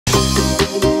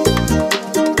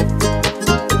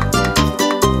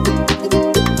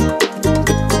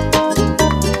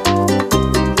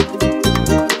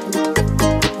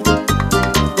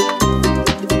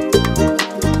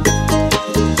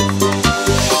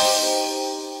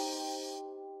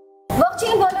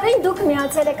դուք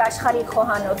միացել եք Աշխարհի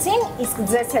խոհանոցին, իսկ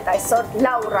ձեզ հետ այսօր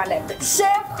Լաուրան է։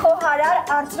 Շեֆ խոհարար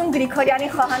Արծրուն Գրիգորյանի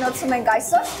խոհանոցում ենք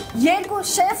այսօր, երկու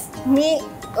շեֆ մի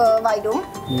վայրում։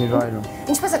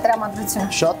 Ինչպես է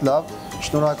տրամադրությունը։ Շատ լավ,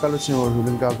 շնորհակալություն որ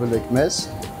հյուրընկալվել եք մեզ։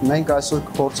 Մենք այսօր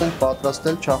կփորձենք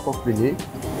պատրաստել չախոխբիլի։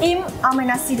 Իմ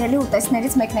ամենասիրելի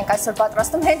ուտեստներից մեկն ենք այսօր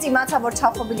պատրաստում, հենց իմացա, որ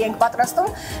չախոբիլի ենք պատրաստում,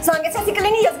 զանգեցի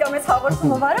կլինի ես գամ ես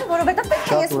հաղորդումը վարեմ, որովհետև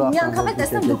պետք է ես մի անգամ էլ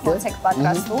տեսնեմ դուք ոնց եք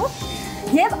պատրաստում։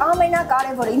 Եվ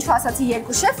ամենակարևորը, ինչու ասացի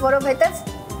երկու շեֆ, որովհետև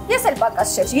ես էլ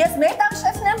պատրաստ շեֆ, ես մեր տան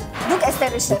շեֆն եմ, դուք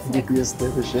էստեղի շեֆն եք։ Ես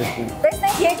տեղի շեֆն եմ։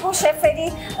 Տեսնենք երկու շեֆերի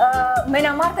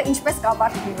մենամարտը ինչպես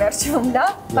կապարդվի վերջում, դա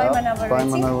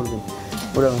պայմանավորվեցինք։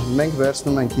 Ուրեմն մենք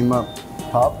վերցնում ենք հիմա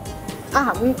հապ։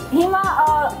 Ահա, հիմա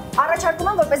առաջարկում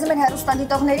եմ, որպեսզի մեր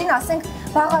հեռուստադիտողներին ասենք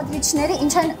բաղադրիչները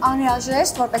ինչ են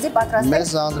անհրաժեշտ, որպեսզի պատրաստենք։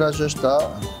 Մեզ անհրաժեշտ է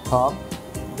հապ,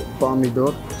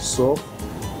 պամիդոր, սոխ,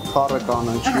 խառը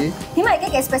կանաչի։ Հիմա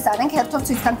եկեք այսպես արենք, հերթով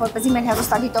ցույց տանք, որպեսզի մեր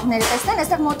հեռուստադիտողները տեսնեն,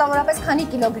 այստեղ մոտավորապես քանի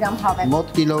կիլոգրամ հավ է։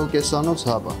 Մոտ կիլո կեսանոց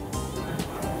հավ է։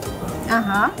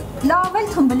 Ահա, լավ էլ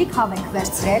թմբլիկ հավ ենք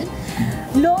վերցրել։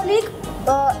 Լոլիկ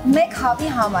մեկ հավի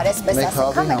համար, այսպես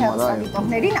ասենք, մեր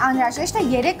հեռուստադիտողներին անհրաժեշտ է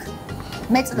 3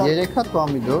 մեծ լոլ։ 3 հատ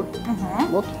պամիդոր,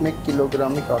 մոտ 1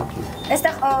 կիլոգրամի կարգի։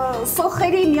 Այստեղ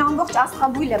սոխերի մի ամբողջ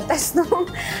աստղաբույլ եմ տեսնում,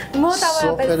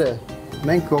 մոտավորապես։ Սոխերը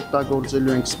մենք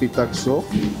օգտագործելու ենք սպիտակ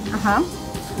սոխ։ Ահա։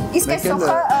 Իսկ այս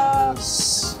սոխը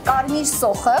կարմիր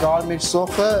սոխը։ Կարմիր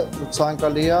սոխը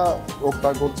ցանկալի է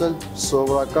օգտագործել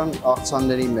սովորական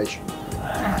աղցանների մեջ։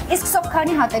 Իսկ սոխ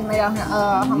քանի հատ են մեր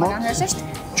համար անհրաժեշտ։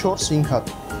 4-5 հատ։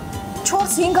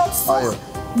 4-5 հատ սոխ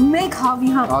մեկ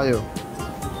հավի համար։ Այո։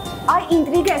 Այ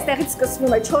ինտրիգը այստեղից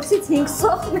սկսվում է 4-ից 5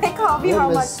 սոխ մեկ հավի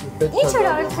համար։ Ինչ էր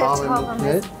արել խեղճ հավը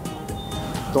մեզ։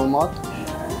 Տոմատ։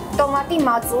 Տոմատի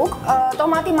մածուկ,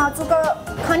 տոմատի մածուկը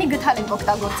քանի գթալ ենք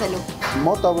օգտագործելու։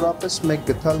 Մոտավորապես 1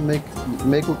 գթալ,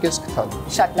 1.5 գթալ։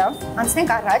 Շատ լավ,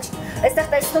 անցնենք առաջ։ Այստեղ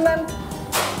տեսնում եմ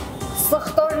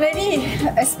սխտորների,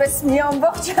 այսպես մի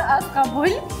ամբողջ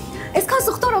աստղաբույլ։ Այսքան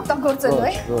սխտոր օգտագործելու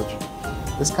եք։ Ոչ,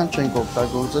 այսքան չենք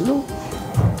օգտագործելու։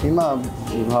 Հիմա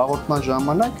հաղորդման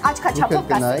ժամանակ աչքաչափով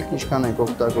կնայեք ինչքան ենք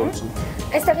օգտագործում։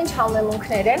 Այստեղ ինչ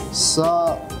համեմունքներ են։ Սա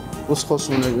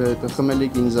ուսխոսունների խմելի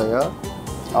գինզա է,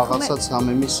 աղացած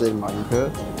համեմի սերմանքը։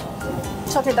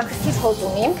 Շատ հետաքրքիր հոտ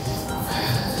ունի։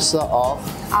 Սա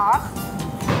աղ։ Աղ։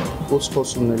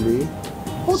 Ուսխոսունելի։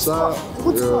 Սա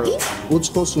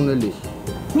ուսխոսունելի։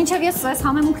 Մինչև ես այս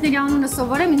համեմունքների անունը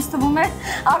սովորեմ, ինձ թվում է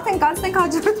արդեն կանցնենք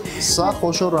հաջորդ։ Սա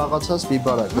խոշոր աղացած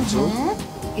բիբար է գծում։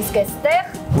 Իսկ այստեղ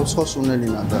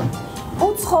ուսխոսունելին է դա։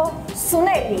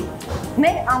 Ուսխոսունելի։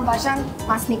 Մեր անբաժան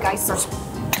մասնիկ այսօր։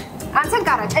 Անցենք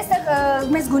առաջ, այստեղ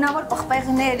մեզ գունավոր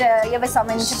պղպեղներ եւ այս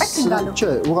ամեն ինչը պետք է գալու։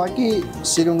 Չէ, ուղղակի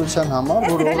սիրունության համար,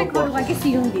 որ ուղղակի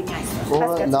սիրուն լինի այսօր։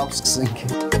 Որը լավ սկսենք։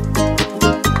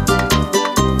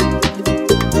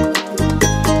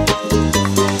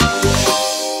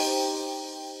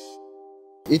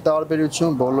 Ի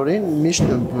տարբերություն բոլորին, միշտ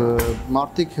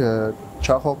մարդիկ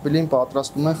չախոխբիլին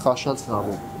պատրաստում են խաշած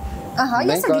հավով։ Ահա,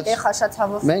 ես էլ գիտեի խաշած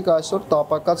հավով։ Մենք այսօր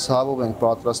տապակած հավով ենք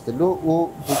պատրաստելու ու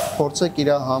փորձեք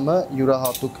իր համը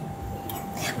յուրահատուկ։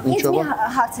 Ինձ մի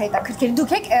հարց է հետաքրքիր,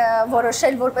 դուք եք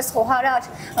որոշել որպես խոհարար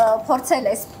փորձել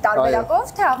այս տարբերակով,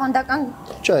 թե ավանդական։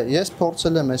 Չէ, ես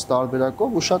փորձել եմ այս տարբերակով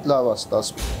ու շատ լավ է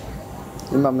ստացվում։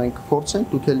 Հիմա մենք փորձենք,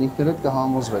 դուք էլ ինքներդ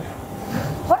կհամոզվեք։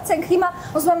 Փորձենք հիմա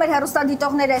ուզում եմ մեր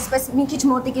հեռուստադիտողները այսպես մի քիչ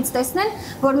մոտիկից տեսնեն,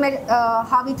 որ մեր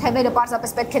հավի թևերը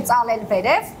պարզապես պետք է ծալել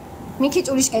վերև, մի քիչ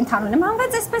ուրիշ կենթան ունեմ,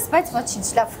 հանվեց այսպես, բայց ոչինչ,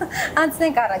 լավ,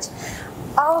 անցնենք առաջ։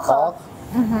 Աղ։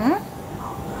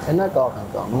 Հենակ աղ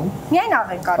ենք անում։ Միայն աղ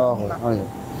ենք անում հիմա։ Այո։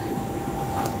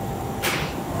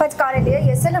 Բայց կարելի է,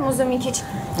 ես էլ եմ ուզում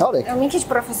մի քիչ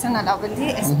պրոֆեսիոնալ ավելի,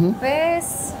 այսպես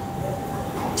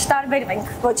չտարբերվենք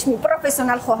ոչ մի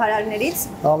պրոֆեսիոնալ խոհարարներից։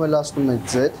 Ավելացնում ենք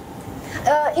ձետ։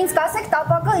 Ինձ կասեք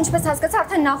տապակը, ինչպես հասկացա,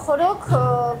 արդեն նախորոք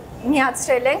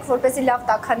միացրել ենք, որպեսզի լավ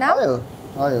տաքանա։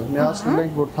 Այո, միացրել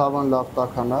ենք, որ թավան լավ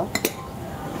տաքանա։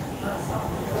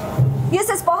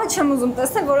 Ես այս պահը չեմ ուզում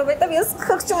տեսնել, որովհետև ես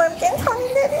խղճում եմ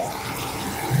կենդանիների։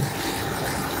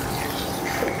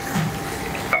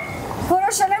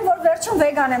 Որոշել եմ, որ վերջում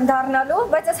վեգան եմ դառնալու,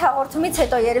 բայց այս հաղորդումից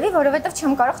հետո երևի, որովհետև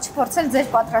չեմ կարող չփորձել ձեր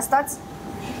պատրաստած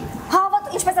հավը,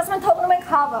 ինչպես ասում են, թողնում ենք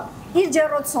հավը իր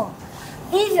ջեռոցում,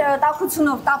 իր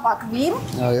տաքությունով տապակվի։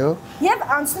 Այո։ Եվ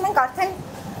անցնում ենք արդեն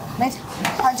մեր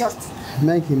հաջորդ։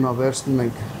 Մենք հիմա վերցնում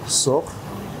ենք սոխ։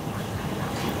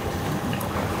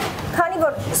 Քանի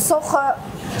որ սոխը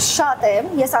շատ է,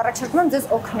 ես առաջարկում եմ ձեզ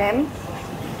օգնեմ։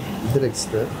 Դրեք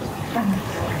ստեղ։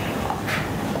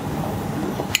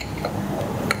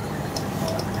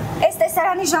 Այս տեսարան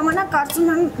Դրանի ժամանակ կարծում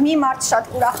եմ մի մարդ շատ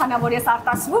կուրախանա, որ ես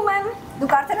արտասվում եմ։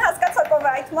 Դուք արդեն հասկացաք ով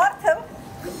է այդ մարդը։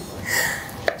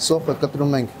 Սոխը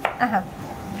կտրում ենք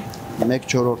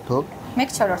 1/4-ով։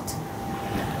 1/4։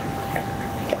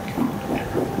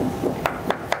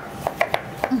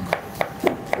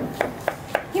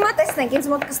 Հիմա տեսնենք, ինձ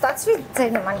մոտ կստացվի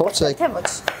ձեր նման կտել, թե ոչ։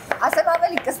 Ասեմ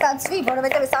ավելի կստացվի,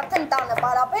 որովհետև ես արդեն տանը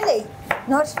պարապել էի,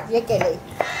 նոր եկել էի։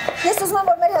 Ես ուզում եմ,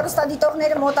 որ մեր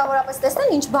հեռուստադիտողները մոտավորապես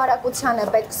տեսնեն, ինչ բարակության է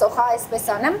պետք սոխը այսպես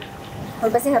անեմ,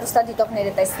 որպեսզի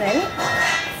հեռուստադիտողները տեսնեն։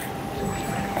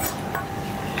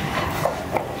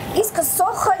 Իսկ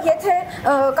սոխը, եթե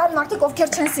կան մարդիկ, ովքեր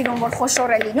չեն սիրում, որ խոշոր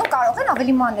է լինում, կարող են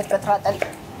ավելի մանր կտրատել։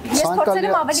 Ես փորձել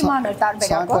եմ ավելի մանր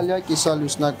տարբերակով։ Ցանկալի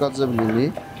կիսալուսնակաձև լինի։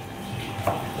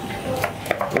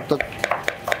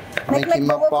 Մենք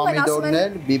հիմա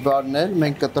պամիդորներ, բիբարներ,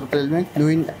 մենք կտրտելու ենք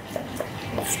նույն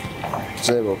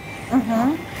ձևով։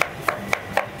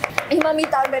 Հիմա մի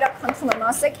տարբերակ խնդրում եմ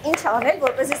ասեք, ինչ անել,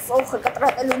 որպեսզի սոխը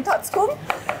կտրատելու ընթացքում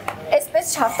այսպես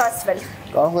չարտասվել։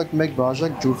 Կարող եք մեկ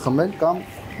բաժակ ջուր խմել կամ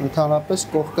ընդհանրապես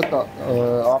կողքը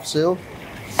ափսեով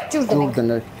ջուր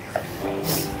դնել։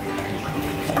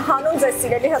 Հանուն ձեզ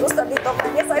սիրելի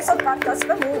հեռուստադիտողներ, ես այսօր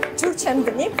կարտասվում եմ ու ջուր չեմ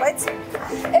դնի, բայց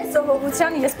այս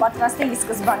ժողովության ես պատրաստեի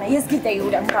սկզբանը, ես գիտեի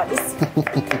ուր եմ գալիս։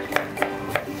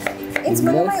 Ինձ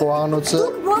մնում է,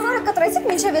 դուք բոլորը կտրեցիք,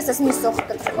 մինչև ես ես մի սոխ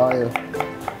կտրեմ։ Այո,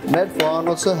 մեր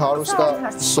խոհանոցը հարուստ է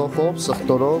սոխով,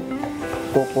 սխտորով,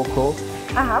 պոպոկով։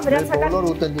 Մեր բոլոր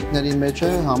ուտելիքների մեջ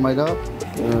է համարյա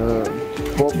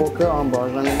պոպոկը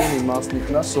անբաժանելի մի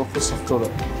մասնիկն է սոխը սխտորը։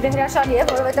 Դե հրաշալի է,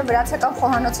 որովհետև վրացական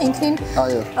խոհանոցը ինքնին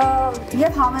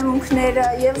եւ համեմունքները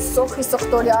եւ սոխի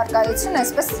սխտորի արկայությունը,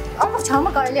 այսպես ամբողջ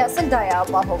համը կարելի ասել դա է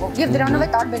ապահովում եւ դրանով է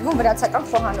տարբերվում վրացական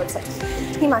խոհանոցը։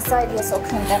 Հիմա սա էլ ես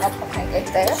օգնում տեղափոխենք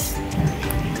այդտեղ։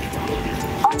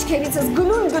 Աչքերիցս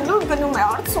գնում է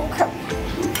արցունքը։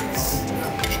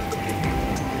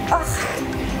 Ախ,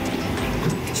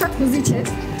 շատ հուզիչ է։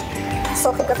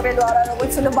 Սոխը կտրելու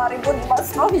արարողությունը բարի բուն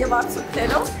իմաստով եւ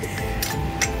արցունքներով։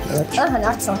 Ահա,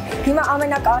 արցուն։ Հիմա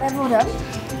ամենակարևորը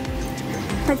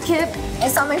պետք է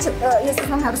այս ամենը ես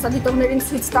ուզում եմ հեռուստադիտողներին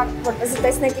ցույց տալ, որպեսզի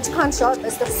տեսնեք ինչքան շատ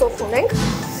այստեղ սոխ ունենք։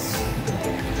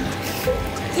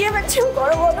 Եվ չեմ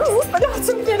կարողանում ուստել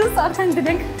արցունքներս արդեն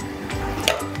դնենք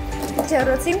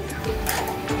ջեռոցին։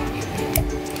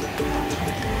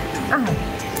 Ահա։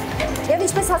 Եվ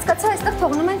ինչպես հասկացա, այստեղ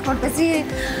թողնում ենք, որպեսզի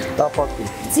տապակի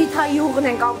ձիթայուղն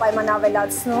ենք անպայման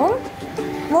ավելացնում։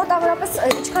 Մոտավորապես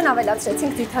ինչքան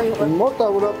ավելացրեցինք ձիթայուղը։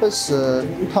 Մոտավորապես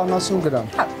 80 գրամ։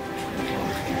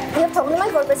 Եվ թողնում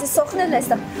ենք, որպեսզի սոխներն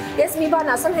այստեղ։ Ես մի բան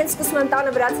ասեմ, հենց սկսում եմ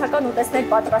տանը վրացական ուտեստներ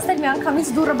պատրաստել, միանգամից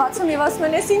դուռը բացում եւ ասում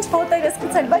են, ես ինչ հոտ ես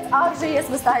գցել, բայց արժե ես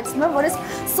վստահեցնում եմ, որ ես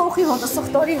սոխի հոտը,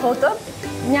 սխտորի հոտը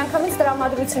միանգամից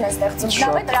տրամադրություն է ստեղծում։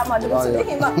 Լավ է տրամադրությունը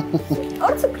հիմա։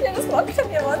 Արցունքներս մաքրեմ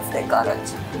եւ անցնենք առաջ։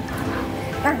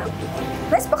 Ահա։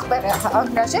 Մեծ պղպեղ է,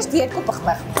 անհրաժեշտ 2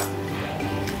 պղպեղ։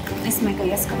 Այս մեկը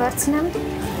ես կվերցնեմ։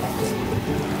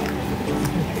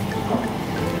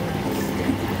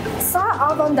 Սա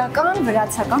ավանդական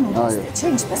վրացական ուտեստ է, չէ,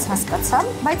 ինչպես հասկացամ,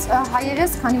 բայց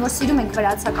հայերս, քանի որ սիրում ենք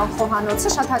վրացական խոհանոցը,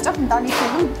 շատ հաճախ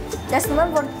ընտանիքներում տեսնում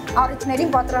եմ, որ առիթներին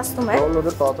պատրաստում են։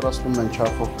 Բոլորը պատրաստում են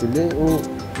չախոխբիլի ու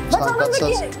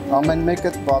ցանկացած ամեն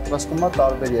մեկը պատրաստում է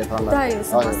տարբեր եղանակ։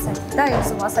 Դա եմ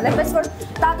ուզում ասել, այնպես որ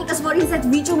տատիկս, որ ինձ հետ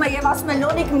վիճում է եւ ասում է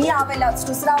Լոնիկ մի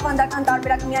ավելացրու, սրա ավանդական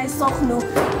տարբերակը միայն սոխն ու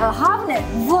հավն է,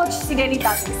 ոչ սիրելի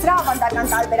տատիկ, սրա ավանդական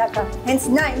տարբերակը հենց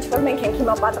նա ինչ որ մենք ենք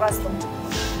հիմա պատրաստում։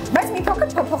 Բայց մի փոքր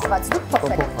փոփոխված, դուք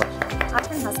փոխել եք։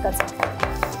 Արդեն հասկացաք։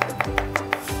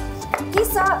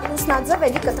 Իսա լուսնաձև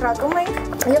էլի կտրատում ենք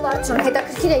եւ արդյոք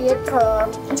հետաքրքիր է, երբ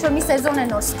ինչ-որ մի սեզոն է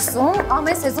նոր սկսում,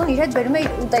 ամեն սեզոն իր հետ բերում է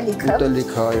իր ուտելիքը։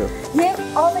 Ուտելիքը, այո։ Եվ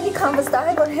ավելի քան վստահ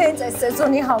եմ, որ հենց այս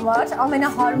սեզոնի համար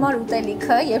ամենահարմար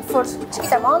ուտելիքը, երբ որ,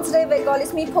 չգիտեմ, անձրև է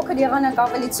գալիս, մի փոքր եղանակ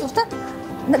ավելի ցուրտը,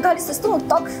 գալիս է ստում ու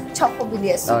տաք չախոբիլի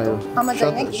է ստում։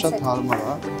 Համաձայն եք ինձ հետ։ Շատ հարմար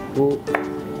է։ Ու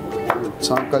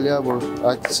ցանկալի է, որ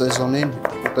այդ սեզոնին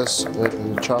ուտես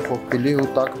չախոխբիլի ու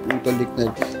տաք ուտելիքներ,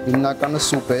 հիմնականը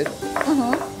սուպ էր։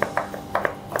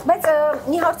 Բայց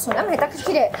մի հարց ունեմ,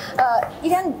 հետաքրքիր է,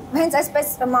 իրեն հենց այսպես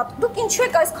դուք ինչու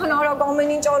եք այսքան արագ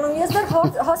ամեն ինչ անում, ես դեռ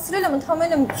հասցրել եմ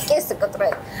ընդհանրապես կեսը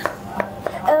կտրել։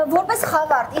 Որպես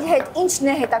խավարտ, իր հետ ինչն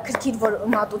է հետաքրքիր, որ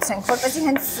մատուցենք, որպեսզի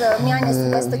հենց միայն այս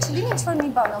ուտեստը չլինի, ինչ-որ մի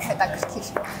բանով հետաքրքիր։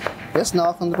 Ես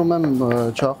նախընտրում եմ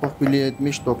չախոխբիլի հետ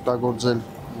միշտ օգտագործել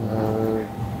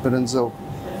բրնձով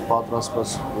պատրաստված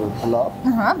փլավ։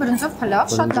 Ահա, բրնձով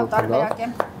փլավ, շատ լավ տարբերակ է։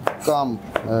 Կամ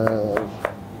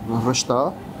ռշտա։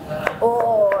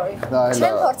 Օй,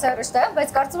 չեմ փորձել ռշտա, բայց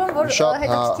կարծում եմ, որ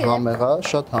հետաքրքիր է։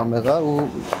 Շատ համեղ է ու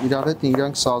իրար հետ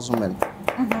իրանք սազում են։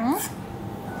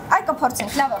 Այ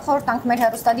կփորձենք, լավ է, խորհուրդ տանք մեր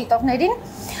հեռուստադիտողներին,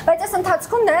 բայց այս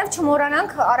ընթացքում նաև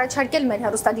չմոռանանք առաջարկել մեր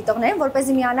հեռուստադիտողներին,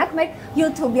 որպեսզի միանաք մեր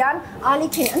YouTube-յան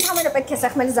ալիքին։ Ընդհանրապես պետք է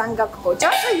սեղմել զանգակ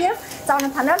կոճակը եւ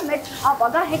ծանոթանալ մեր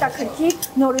ապագա հետաքրքիր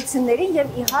նորություններին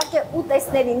եւ իհարկե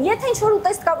ուտեստներին։ Եթե ինչ-որ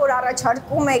ուտեստ կա, որ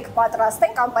առաջարկում եք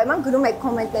պատրաստենք, անպայման գրում եք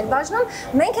կոմենտներ բաժնում,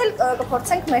 մենք էլ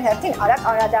կփորձենք մեր հերթին արագ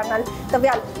անդրադառնալ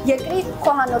տվյալ երկրի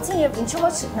խոհանոցին եւ ինչու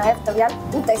ոչ նաեւ տվյալ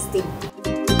ուտեստին։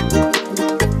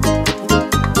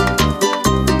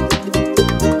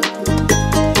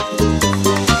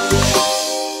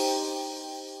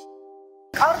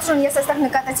 Ես այստեղ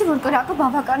նկատեցի, որ կրակը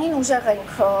բավականին ուժեղ ենք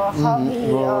հավի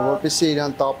որպեսզի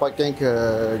իրան տապակենք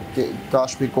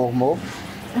կաշվի կողմով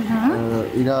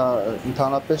իրա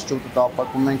ընդհանրապես ճուտը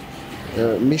տապակում ենք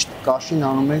միշտ կաշին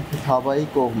անում ենք հավայի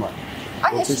կողմը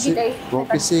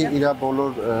որպեսզի իրա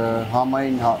բոլոր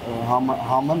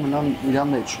համը մնա իրա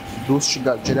մեջ դուրս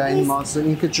չգա ջրային մասը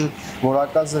ինքը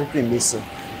չորակա զրկվի միսը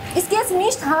Իսկ ես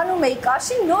միշտ հանում էի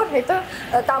կաշին, նոր հետո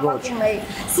տապակում էի։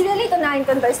 Սիրելի տնային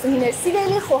տնտեսուհիներ,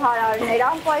 սիրելի խոհարարներ,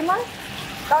 անպայման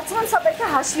կարծում եմ սա պետք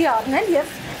է հաշվի առնել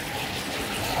եւ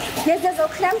ես ձեզ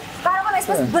օգնեմ, կարող եմ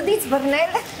այսպես բդից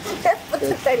բռնել,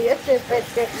 պտտեր, եթե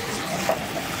պետք է։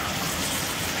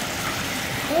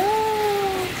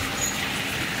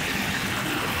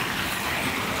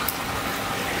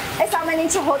 Այս ամեն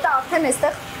ինչը հոտը արդեն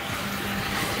այստեղ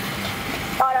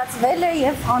տարածվել է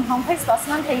եւ անհամբեր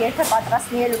սպասում եմ թե եթե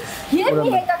պատրաստնիելու։ Եվ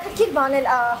մի հետաքրքիր բան էլ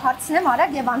հարցնեմ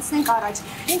արագ եւ անցնենք առաջ։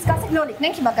 Ինձ կասեք լոլիկն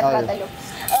ենք հիմա կտրատելու։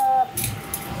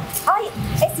 Այ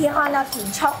այս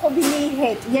եղանակին չախոբիլիի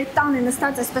հետ երբ տանը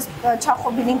նստած այսպես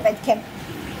չախոբիլին պետք է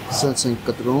սենց ենք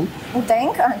կտրում։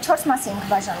 Ուտենք, 4 մասի ենք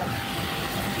բաժանում։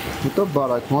 Հետո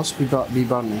բարակ մաս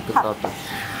բիբարն ենք կտրատում։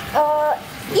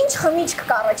 Ինչ խմիչք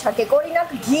կառաջարկեք,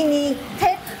 օրինակ գինի, թե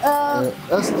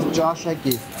ըստ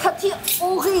ճաշակի։ Թաթի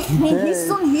ուղի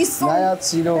 50-50։ Նայած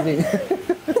սիրողի։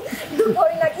 Դուք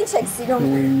օրինակ ինչ եք սիրում։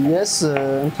 Ես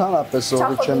ընդհանրապես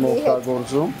օղի չեմ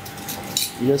օգտագործում։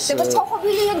 Ես Դե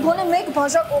չախոբիլի հետ գոնե մեկ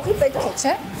բաժակ օղի պետք է,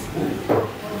 չէ։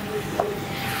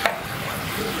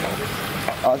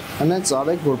 Հենց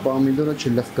արեք, որ պամիդորը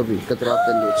չլխկվի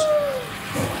կտրատելուց։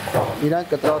 Իրան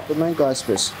կտրատում ենք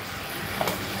այսպես։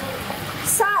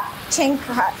 Չենք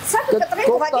սա կտրենք,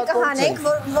 ուղղակի կհանենք,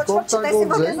 որ ոչ չտեսի,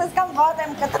 որ ես այսքան վատ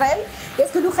եմ կտրել։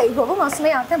 Ես գլուխ էի գովում, ասում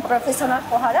էի արդեն պրոֆեսիոնալ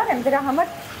խոհարար եմ, դրա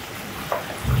համար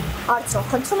արդյոք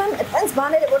խնդրում եմ, այդպես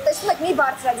բաները, որ տեսնում եք մի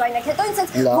բարձրաձայնեք, հետո ինձ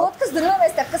այդ ոտքս դնում եմ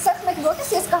այստեղ, կսեղմեք ոտքս,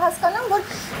 ես կհասկանամ, որ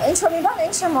ինչ-որ մի բան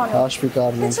ինչ եմ անում։ Հաշվի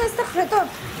կառնենք։ Ինչ այստեղ հետո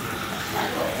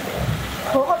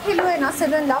հողոպիլու են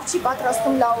ասել են լավ չի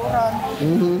պատրաստում լաուրան։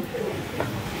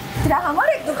 Դրա համար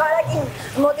եք դուք արագին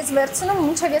մոտից վերցնում,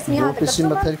 մինչև ես մի հատ Որպեսզի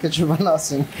մթերքը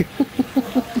չվնասենք։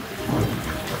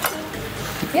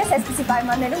 Ես այսպիսի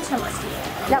պայմաններում չեմ ասում։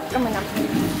 Լավ կմնա։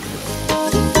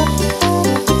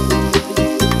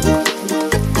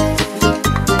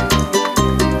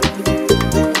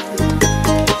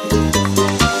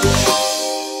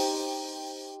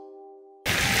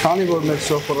 Քանի որ մեր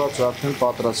սոխորածը արդեն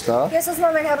պատրաստ է։ Ես ուզում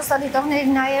եմ մեր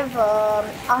հեռուստադիտողներին նաև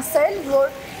ասել, որ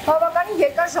բավականին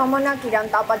երկար ժամանակ իրան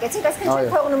տապակեցինք, այսինքն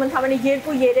չենք թողնում ընդհանրապես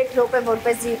 2-3 րոպե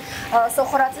որպեսզի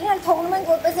սոխորած լինի, այլ թողնում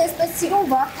ենք որպեսզի այսպես սիրուն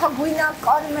վարդագույնը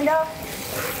կարմերա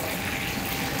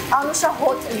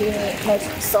անուշահոտ լինի մեր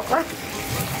սոխը։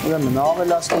 Ուրեմն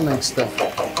ավելացնում ենք ստեղ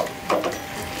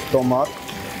տոմատ։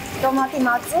 Տոմատի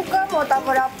մածուկը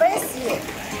մոտավորապես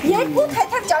 2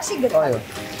 թեթև ճաշի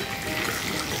գծակ։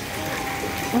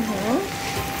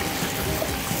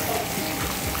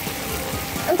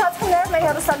 Ընթացքում նաև մեր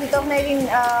հեռուստադիտողներին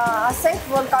ասենք,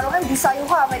 որ կարող են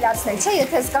բուսայուղը ավելացնել, չէ՞,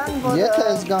 եթե զգան, որ Եթե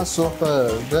զգան սոխը,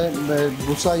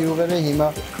 բուսայուղերը հիմա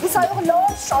բուսայուղը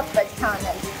լավ շատ պետք է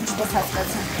անել, ինչպես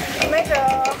հասկացան։ Մեր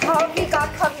հավի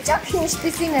կարգավիճակը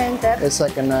ինչպիսին է այնտեղ։ Էսա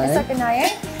կնայենք։ Էսա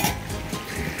կնայենք։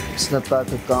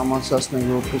 Սնպակը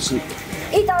կամացացնենք որպեսզի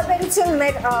Ի տարբերություն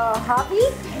մեր հավի,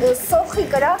 սոխի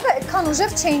կրակը այդքան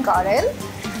ուժեղ չենք արել։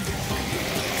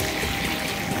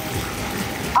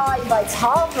 Այ, բայց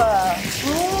հավը։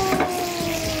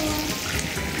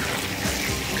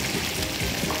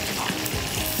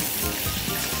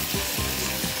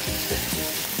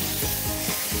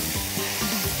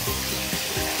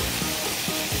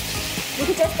 Մի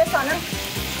քիչ այսպես անեմ։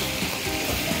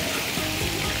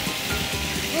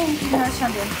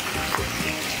 Հրաշալի։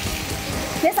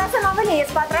 Ես ասեմ ավելի,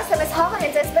 ես պատրաստ եմ այս հավը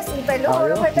հենց այսպես ուտելու,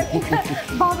 որովհետև ինքը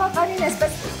բավականին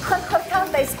այսպես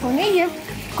խրթխրթան տեսք ունի եւ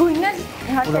գույնը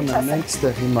իհարկե չասեմ։ Ուրեմն մենք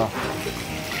ստեղ հիմա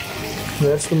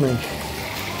վերցնում ենք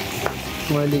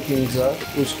մելիկին ձար,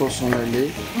 ուսխոսունելի,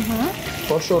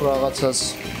 խոշոր աղացած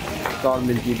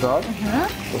կարմիր բիբար,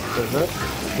 ողջը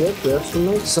Եվ վերցնում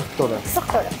ենք սխտորը։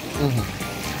 Սխտորը։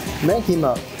 Մենք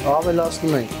հիմա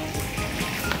ավելացնում ենք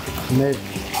մեր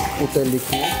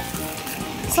ուտելիքին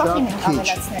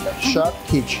շատ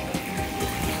քիչ։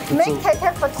 Մենք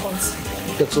թեթև պտղունց։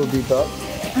 Կծու բիբար։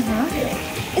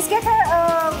 Իսկ եթե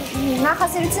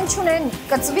նախասիրություն չունեն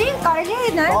կծվի, կարելի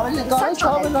է նաև կարելի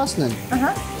չավելացնել։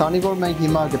 Քանի որ մենք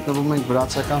հիմա գտնվում ենք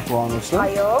վրացական խոհանոցում,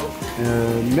 այո,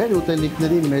 մեր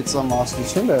ուտելիքների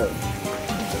մեծամասնությունը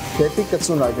դեպի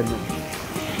կծուն է գնում։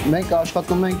 Մենք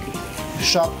աշխատում ենք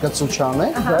շատ կծու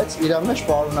չանենք, բայց իր մեջ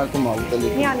պարունակում է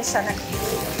ուտելիքը։ Միանշանակ։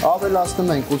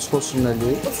 Ավելացնում ենք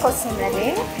ուծխոսունելի։ Ուծխոսունելի,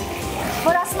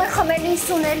 որ ասում են խմելի,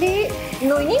 սունելի,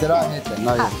 նույնիսկ։ Դրա հետ է,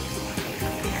 այո։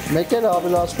 Մեկ էլ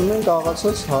ավելացնում ենք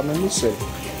աղացած համենի սեր։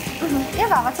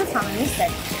 Եվ աղացած համենի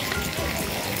սեր։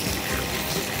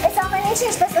 Այս ամեն ինչը,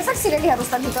 ինչպես տեսակ, սիրելի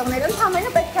հեռուստադիտողներ,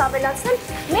 ընդհանրապես պետք է ավելացնել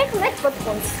մեկ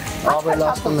պտղունց։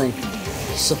 Ավելացնում ենք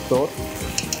սխտոր։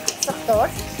 Սխտոր։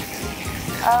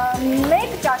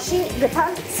 Մեկ ճաշի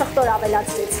գթան սխտոր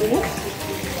ավելացրեցինք։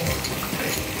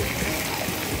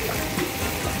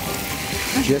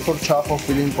 Երբ որ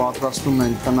չախոխբիլին պատրաստում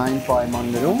են տնային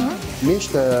պայմաններում,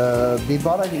 միշտ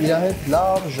բիբարը իր հետ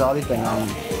լավ ժարիտ են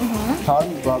անում։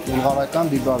 Թարմ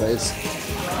բուլղարական բիբարը էս։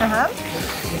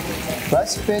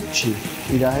 Բայց պետք չի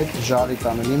իր հետ ժարիտ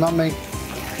անել։ Հիմա մենք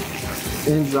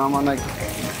այն ժամանակ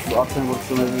արդեն որ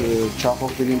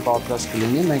չախոխբիլին պատրաստ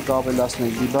կլինի, մենք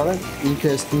ավելացնենք բիբարը, ինքը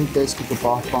էստին տեսքի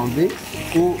կպահպանվի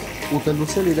ու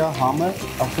ուտելուց էլ իր համը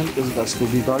արդեն կզգացվի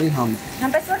բիբարի համը։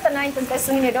 Այնպես որ տնային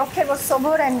տնտեսուհիներ, ովքեր որ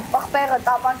սովոր են պղպեղը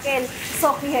տապակել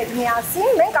սոխի հետ միասին,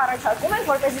 մենք առաջարկում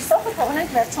ենք, որպեսզի սոխը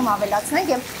թողնենք վերջում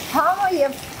ավելացնենք եւ համը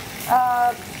եւ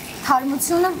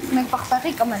թարմությունը մենք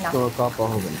պղպեղի կմնա։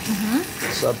 Կապահովենք։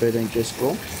 Սա բերենք այս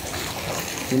կողմ։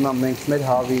 Հիմա մենք մեր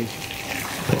հավի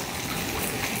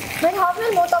Մեր հավն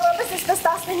էլ մոտավորապես այսպես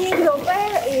 15 րոպե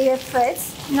եփվեց,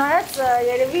 նայած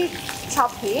երևի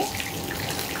չափի։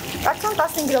 Կարծում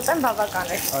 15 րոպեն բավական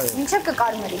է։ Մինչև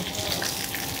կկարմրի։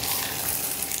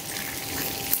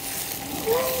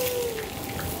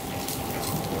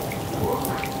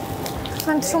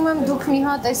 Խնդրում եմ դուք մի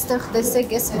հատ այստեղ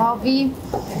տեսեք այս հավի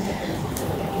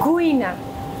գույնը,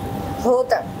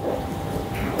 հոտը,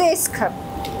 տեսքը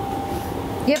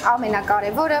եւ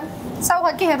ամենակարևորը սա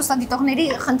ուղղակի հեռուստադիտողների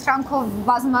խնդրանքով,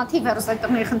 բազմաթիվ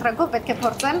հեռուստադիտողների խնդրանքով պետք է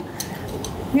փորձեմ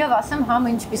եւ ասեմ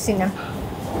համը ինչպիսին է։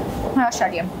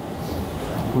 Հրաշալի է։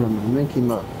 Ուրեմն մենք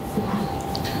հիմա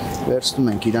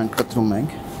վերցնում ենք իրան կտրում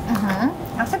ենք։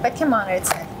 Արդեն պետք է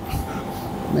մանրեցնել։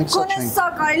 Մենք Գոնե սա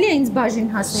կարելի է ինձ բաժին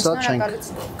հասնել,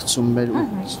 շնորհակալություն։ Սա չենք գցում մեր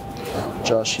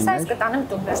ճաշի մեջ։ Սա ես կտանեմ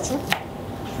տուն վերջում։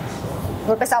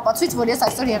 Որպես ապացույց, որ ես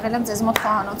այսօր եղել եմ ձեզ մոտ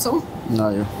խոհանոցում։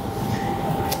 Այո։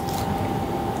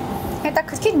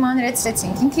 Հետաքրքիր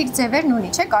մանրեցրեցինք, ինքը իր ձևերն ունի,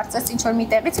 չէ՞, կարծես ինչ որ մի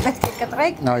տեղից պետք է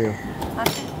կտրեք։ Այո։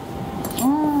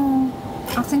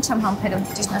 Արդեն չեմ համբերում,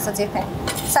 ճիշտ ասած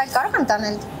երբեք։ Սա կարող եմ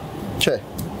տանել։ Չէ։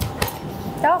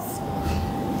 Լավ։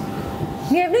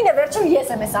 Միևնույն է, վերջում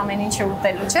ես եմ այս ամեն ինչը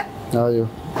ուտելու, չէ՞։ Այո։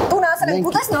 Տուն ասել եմ,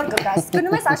 ուտես նոր կգաս,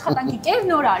 գնում ես աշխատանքի կերպ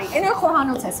նոր արի, այն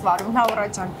խոհանոց ես վարում, Լաուրա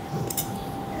ջան։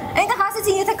 Այնտեղ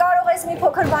ասեցին, եթե կարող ես մի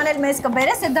փոքր բանել մեզ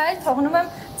կբերես, դա էլ թողնում եմ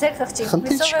ձեր խղճին։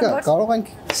 Խնդիր չկա, կարող ենք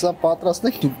սա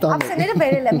պատրաստենք դուք տանեք։ Ափսեները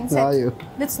բերել եմ ինձ հետ։ Այո։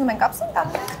 Լցնում ենք ափսեն,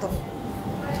 տանում ենք տուն։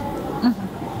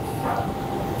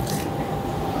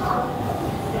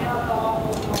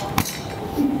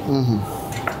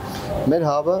 Մեր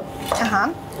հավը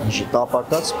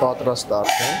տապակած պատրաստ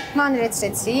արդեն։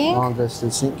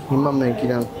 Մանրեցրեցինք։ Հիմա մենք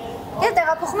իրան Եվ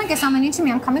տեղափոխում ենք այս ամեն ինչը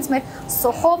միանգամից մեր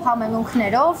սոխով,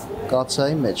 համեմունքներով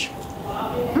կացայի մեջ։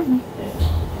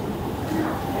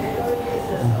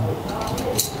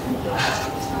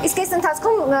 Իսկ այս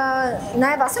ընթացքում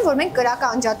նաև ասեմ, որ մենք կրակը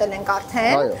անջատել ենք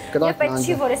արդեն։ Այո, կրակն Եվ պետք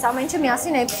չի, որ այս ամեն ինչը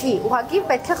միասին էփի, ուղղակի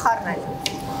պետք է խառնել։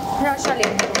 Հրաշալի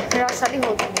է, հրաշալի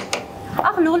հոտ ունի։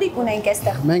 Ահ, լոլիկ ունենք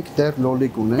այստեղ։ Մենք դեռ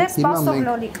լոլիկ ունենք, հիմա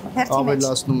մենք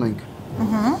ավելացնում ենք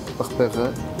պղպեղը։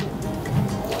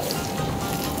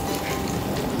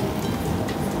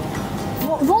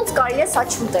 Ոնց կարելի է սա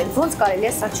չուտել, ոնց կարելի է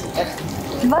սա չուտել։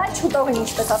 Վայ չուտողին,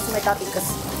 ինչպես ասում է տատիկս։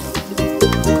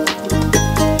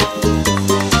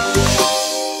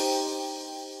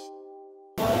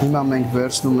 Հիմա մենք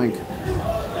վերցնում ենք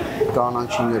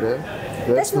կանաչիները,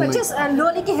 Տեսնում եք, ես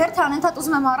լոլիկի հերթը անընդհատ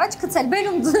ուզում եմ առաջ գցել,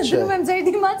 բերում դնում եմ ձեր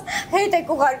դիմաց, հետ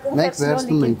եք ուղարկում մենք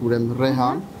վերցնում ենք ուրեմն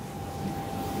ռեհան,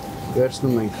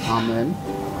 վերցնում ենք ամեն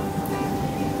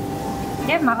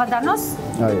եւ մաղադանոս։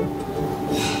 Այո։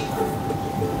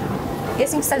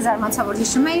 Ես ինքս էլ զարմացա, որ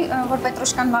հիշում էի, որ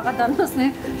պետրոշկան մաղադանոսն է,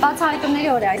 բացահայտումների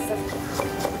օր է այսօր։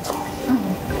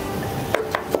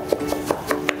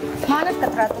 Մանր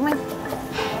կտրատում ենք։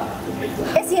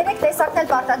 Այս 3 տեսակն էլ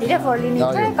պարտադիր է որ լինի,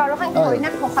 թե կարող ենք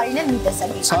օրինակ փոխարինել մի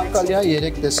տեսակի։ Ցանկալի է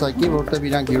 3 տեսակի, որտեղ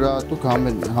իրանք յուրահատուկ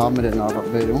համեր են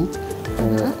բերում,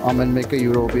 ամեն մեկը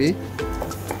յուրովի։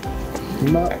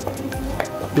 Հիմա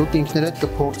դուք ինքներդ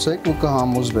կփորձեք ու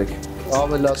կհամոզվեք։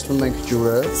 Ավելացնում ենք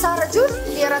ջուրը։ Սառը ջուր,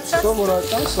 եռացրած։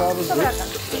 Սովորական սառը ջուր։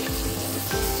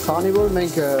 Քանի որ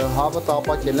մենք հավը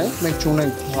տապակել ենք, մենք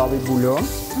չունենք հավի բուլյոն։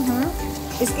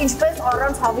 Իսկ ինչպես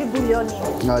առանց հավի բուլյոնի։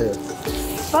 Այո։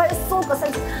 Բայց սոկը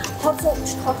ասենք հացով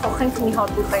չթողենք մի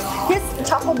հատ ուտենք։ Ես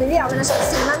չախոբիլի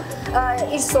ամենաշատը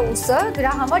իր սոուսը,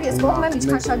 դրա համար ես կողմ եմ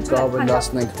ինչքան շատ ջուր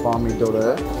ավելացնենք պամիդորը։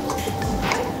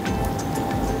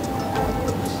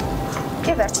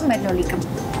 Եվ վերջում մեր լոլիկը։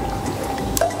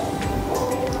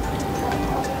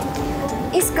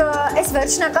 Իսկ այս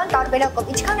վերջնական տարբերակով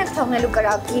ինչքան եք թողնելու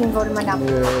կրակին, որ մնա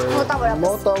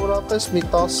մոտավորապես մի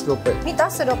 10 րոպե։ Մի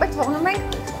 10 րոպե թողնում ենք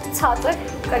ցածր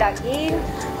կրակին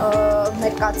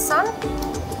մեր կաթսան։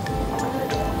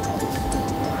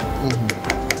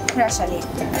 Հրաշալի։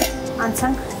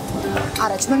 Անցանք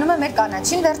առաջ մնում է մեր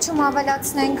կանաչին վերջում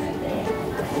ավելացնենք։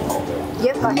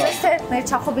 Եվ կարծես թե մեր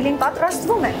չախոբիլին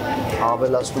պատրաստվում է։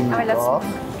 Ավելացնում ենք կաղ։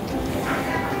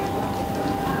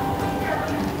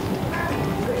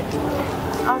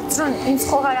 Արծրուն, ինձ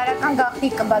խոհարարական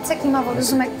գաղտնիք կբացեք, հիմա որ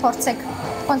ուզում եք փորձեք,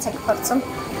 ոնց եք փորձում։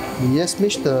 Ես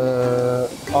միշտ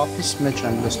ափիս մեջ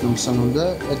եմ լցնում սնունդը,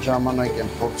 այդ ժամանակ եմ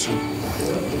փորձում։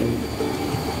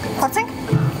 Փորձենք։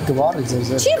 Կվարի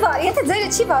ձեզ։ Չի վար, եթե ձերը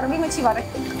չի վարում, իմը չի վարի։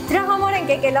 Դրա համար ենք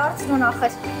եկել արծրուն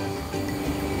ախր։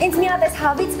 Ինձ մի հատ էս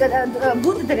հավից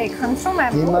բուտ դրեք, խնդրում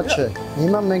եմ։ Հիմա չէ։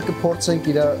 Հիմա մենք կփորձենք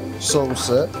իր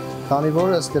սոուսը, քանի որ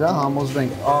ըստ դրա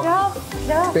համոզվենք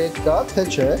պետք է, թե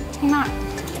չէ։ Հիմա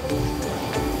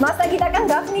մասնագիտական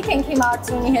գաղտնիք ենք հիմա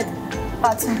արծրունի հետ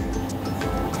բացում։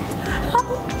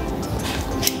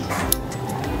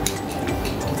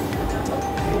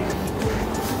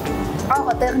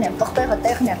 Աղա տեղն է, պղտեղը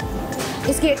տեղն է։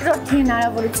 Իսկ երկրորդի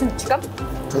հնարավորություն չկա։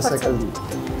 Տեսեք ալի։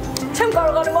 Չեմ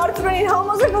կարողանում արծրունին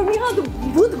համոզել, որ մի հատ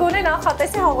բուտ գոնե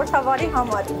նախատեսի հաղորդավարի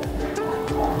համար։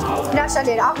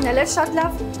 Հրաշալի էր, աղն էր շատ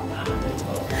լավ։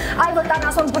 Այ որ տան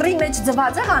ասում բռի մեջ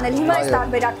ձված է անել, հիմա այս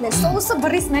տարբերակն է։ Սոուսը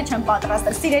բռիս մեջ եմ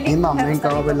պատրաստել։ Սիրելի։ Հիմա մենք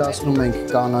ավելացնում ենք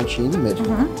կանաչին մեր։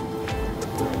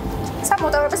 Սա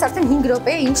մոտավորապես արդեն 5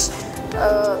 րոպե է, ինչ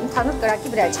ընդհանուր կրակի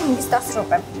վրա չէ, 5-10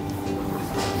 րոպե։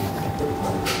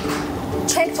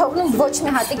 Չենք թողնում ոչ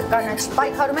մի հատիկ կանաչ։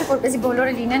 Պայքարում ենք, որպեսզի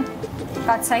բոլորը լինեն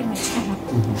կաթսայի մեջ։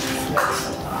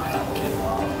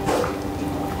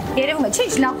 Երևում է, չէ՞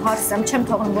 ինչ լավ հարս եմ, չեմ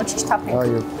թողնում ոչինչ թափենք։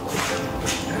 Այո։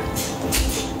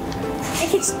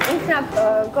 Քիչ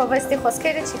ինքնագովեստի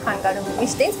խոսքերը չի խանգարում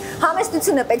միշտ ինձ։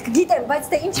 Համեստությունը պետք գիտեմ, բայց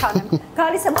դե ինչ անեմ։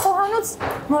 Գալիս եմ խոհանոց,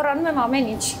 մոռանում եմ ամեն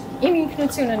ինչ։ Իմ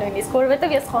ինքնությունը նույնիսկ, որովհետև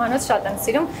ես խոհանոց շատ եմ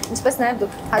սիրում, ինչպես նաև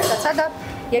դուք հասկացա դա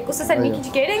երկուսս էլ մի քիչ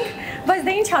գերենք, բայց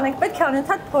դե ինչ անենք, պետք է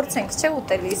անընդհատ փորձենք, չէ՞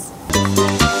 ուտելիս։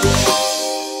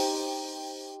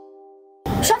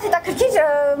 Շատ հետաքրքիր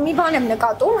մի բան եմ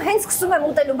նկատում, հենց սկսում եմ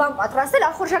ուտելու բան պատրաստել,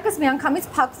 ախորժակս միանգամից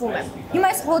փակվում է։ Հիմա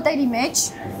այս հոտելի մեջ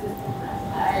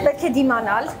պետք է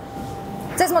դիմանալ։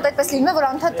 Ձեզ մոտ այդպես լինում է, որ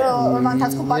անդադ օրվա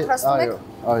ընթացքում պատրաստում եք։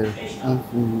 Այո։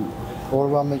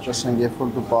 Օրվա մեջ ասենք, երբ որ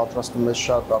դու պատրաստում ես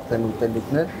շատ արդեն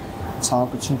ուտելիքներ,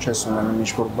 ցանկություն չես ունենում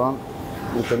ինչ-որ բան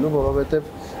ուտելու, որովհետև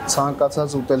ցանկացած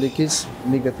ուտելիքից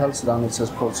մի գտալ սրանից ես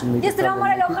փորձում մի գտալ։ Ես դրա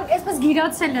համար էլ ախր այսպես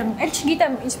գիրացել եմ, էլ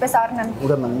չգիտեմ ինչպես առնեմ։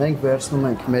 Ուրեմն մենք վերցնում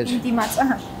ենք մեր դիմաց,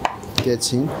 ահա։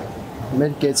 կեցին,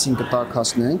 մեր կեցին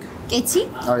կտաքացնենք։ Կեցի։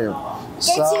 Այո։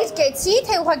 Կեցի,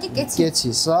 թե ուղղակի կեցի։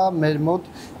 Կեցի, սա մեր մոտ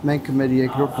մենք մեր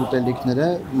երկրորդ ուտելիքները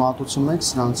մատուցում ենք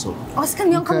սրանցով։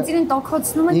 Այսինքն մի անգամ իրեն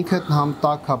տաքացնում են։ Ինքդ համ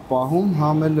տաք է պահում,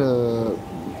 համ էլ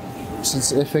sense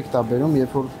էֆեկտ է բերում,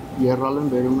 երբ որ եռալ են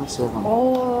բերում են սեղան։ Օ։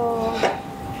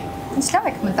 Ինչ լավ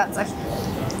եք մտածել։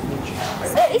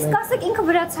 Իսկ ասեք ինքը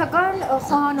վրացական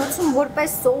խոհանոցում որպես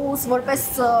սոուս, որպես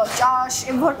ճաշ,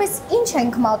 որպես ինչ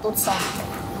ենք մատուցում։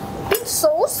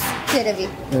 Սոուս երևի։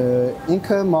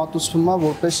 Ինքը մատուցվում է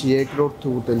որպես երկրորդ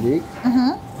ուտելիք,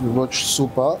 ոչ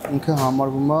սուպա, ինքը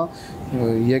համարվում է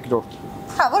երկրորդ։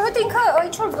 Հա, որովհետև ինքը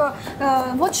ինչ որ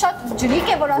ոչ շատ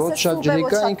ջրիկ է, որ ասես ոչ շատ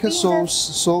ջրիկ է, ինքը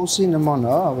սոուսի նման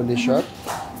է, ավելի շատ։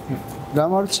 Դրա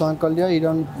համար ցանկալի է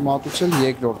իրան մատուցել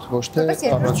երկրորդ, ոչ թե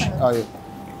առաջ, այո։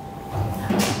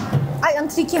 Այ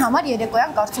ընթրիքի համար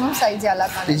երեկոյան կարծում եմ սա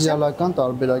իդեալական է։ Իդեալական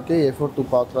տարբերակ է, երբ որ դու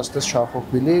պատրաստես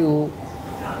չախոխբիլի ու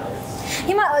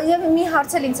Հիմա եւ մի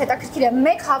հարց էլ ինձ հետաքրքիր է,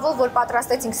 մեկ հավով որ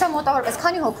պատրաստեցինք, սա մոտավորապես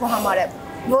քանի հոգու համար է,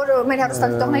 որ մեր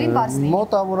հեռուստադիտողներին բարձրի։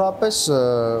 Մոտավորապես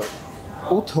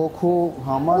 8 հոգու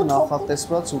համար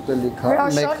նախատեսված ուտելիք է,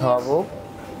 մեկ հավով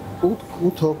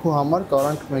 8 հոգու համար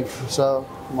կարանք մենք սա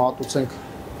մատուցենք։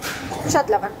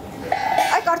 Շատ լավ է։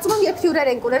 Այ Կարծում եմ, երբ հյուրեր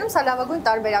ենք ունենում, սա լավագույն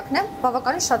տարբերակն է,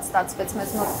 բավականին շատ ստացվեց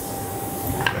մեզ մոտ։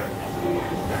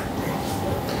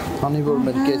 Քանի որ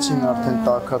մեր կեցին արդեն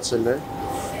տաքացել է։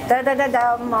 Դա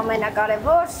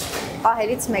ամենակարևոր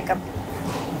պահերից մեկը։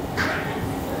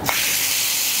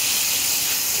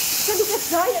 Դուք այս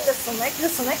ձայնը լսում եք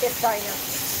այս ձայնը։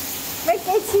 Մեր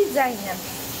կեցի ձայնը։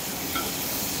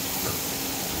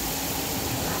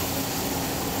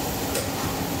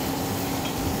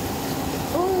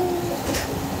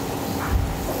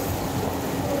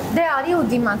 Դե արի ու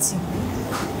դիմացի։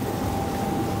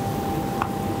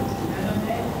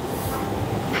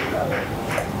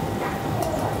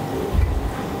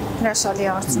 Հրաշալի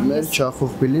արդյունք։ Մեր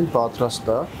չախոխբիլին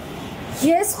պատրաստ է։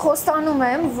 Ես խոստանում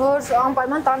եմ, որ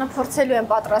անպայման տանը փորձելու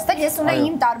եմ պատրաստել։ Ես ունեի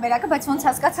իմ տարբերակը, բայց ոնց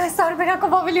հասկացա, այս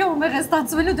տարբերակով ավելի ուղիղ է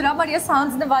ստացվելու, դրա համար ես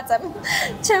հանձնված եմ։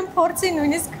 Չեմ փորձի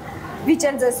նույնիսկ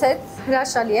վիճել ձեզ հետ,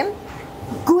 հրաշալի է։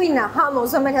 Գույնը համ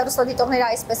ուզում եմ հեռուստադիտողները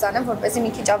այսպես անեմ, որպեսզի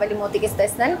մի քիչ ավելի մոտիկից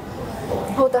տեսնեն։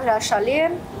 Հոտը հրաշալի է։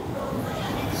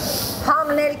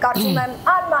 Համն էլ կարծում եմ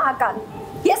անմահական։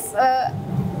 Ես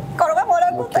կարող եմ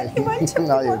օրակ ուտել, հիմա չեմ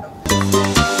ուտում։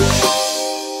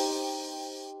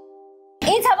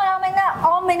 Ինձ համար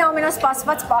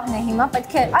ամենասպասված պահն է հիմա,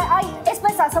 պետք է,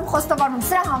 այսպես ասեմ, խոստովանում,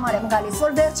 սրա համար եմ գալիս,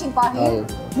 որ վերջին պահին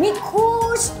մի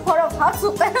քուշ փորով հաց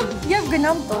ուտեմ եւ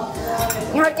գնամ տուն։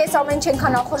 Իհարկե, այս ամեն ինչ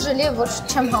այնքան ախորժելի է, որ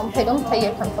չեմ համբերում, թե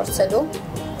երբ եմ փորձելու։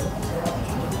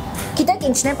 Գիտեք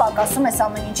ինչն է պակասում այս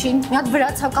ամեն ինչին, մի հատ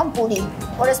վրացական պուրի,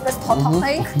 որ այսպես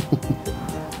թաթախենք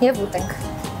եւ ուտենք։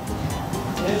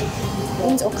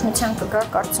 Ինձ օգնության կգա,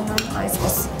 կարծում եմ,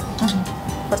 այսպես։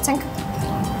 Փորձենք։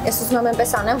 Ես ուզում եմ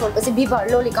այնպես անեմ, որպեսզի բիբար,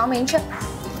 լոլիկ, ամեն ինչը։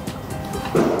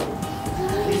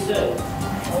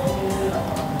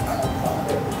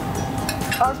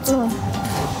 Կարծում եմ։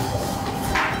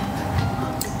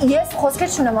 Ես խոսքեր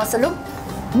չունեմ ասելու,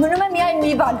 մնում է միայն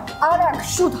մի բան, արագ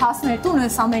շուտ հասներ տուն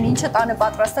այս ամեն ինչը տանը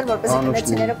պատրաստել, որպեսզի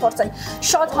տնեցիները փորձեն։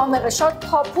 Շատ համեղ է, շատ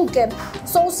փափուկ է,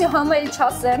 սոուսի համը էլ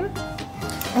չասեմ,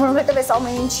 որովհետև այս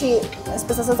ամեն ինչի,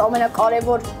 այսպես ասած,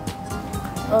 ամենակարևոր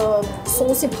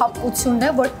սոուսի փափկությունն է,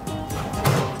 որ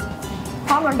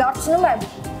համր դարձնում է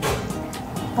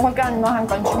հողական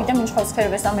մահանքան, չգիտեմ ինչ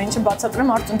խոսքերով այս ամեն ինչը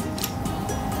բացատրեմ արդյուն։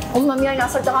 Ուզում եմ միայն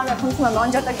ասել տղաներ, խնդրում եմ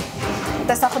անջատեք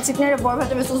տեսախցիկները,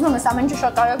 որովհետև ես ուզում եմ այս ամեն ինչը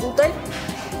շատ արագ ուտել։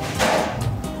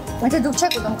 Եթե դուք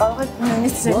չեք ուտում, կարող եք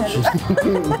նույնիսկ ձերներ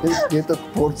ուտել։ Եթե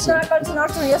փորձ։ Շնորհակալություն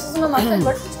արդյուն, ես ուզում եմ ասել,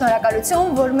 որ շնորհակալություն,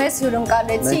 որ մեզ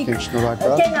հյուրընկալեցիք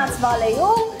Կենաց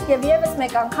Վալեյում եւ եւս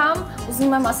մեկ անգամ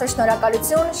ուզում եմ ասել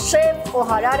շնորհակալություն շեֆ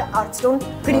խոհարար Արծրուն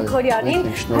Գրիգորյանին,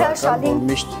 հրաշալի։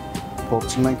 Միշտ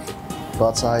փորձում ենք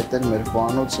բացահայտել մեր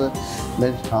խոհանոցը,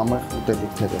 մեր համեղ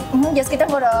ուտելիքները։ Ես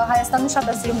գիտեմ, որ Հայաստանում շատ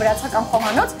է սիրում վրացական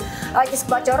խոհանոց, այդ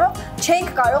իսկ պատճառով չենք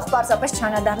կարող պարզապես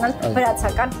չանադառնալ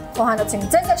վրացական խոհանոցին։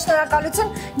 Ձեզ էլ շնորհակալություն։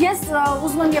 Ես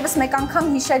ուզում եմ եւս մեկ անգամ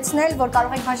հիշեցնել, որ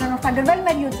կարող եք բաժանորդագրվել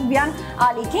մեր YouTube-յան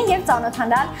ալիքին եւ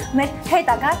ծանոթանալ մեր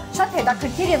հետագա շատ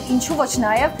հետաքրքիր եւ ինչու ոչ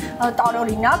նաեւ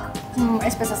տարօրինակ,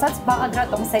 այսպես ասած,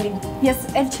 բաղադրատոմսերին։ Ես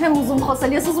էլ չեմ ուզում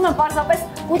խոսել, ես ուզում եմ պարզապես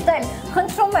ուտել։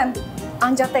 Խնդրում եմ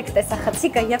անջատեք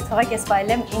տեսախցիկը եւ թողեք ես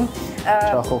վայելեմ իմ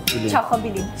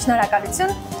Չախոբիլին։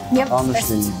 Շնորհակալություն եւ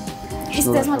տեսություն։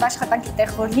 Իսկ ձեզ մոտ աշխատանքի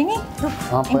տեղ որ լինի,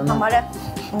 դուք իմ համարը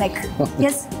ունեք։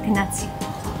 Ես գնացի։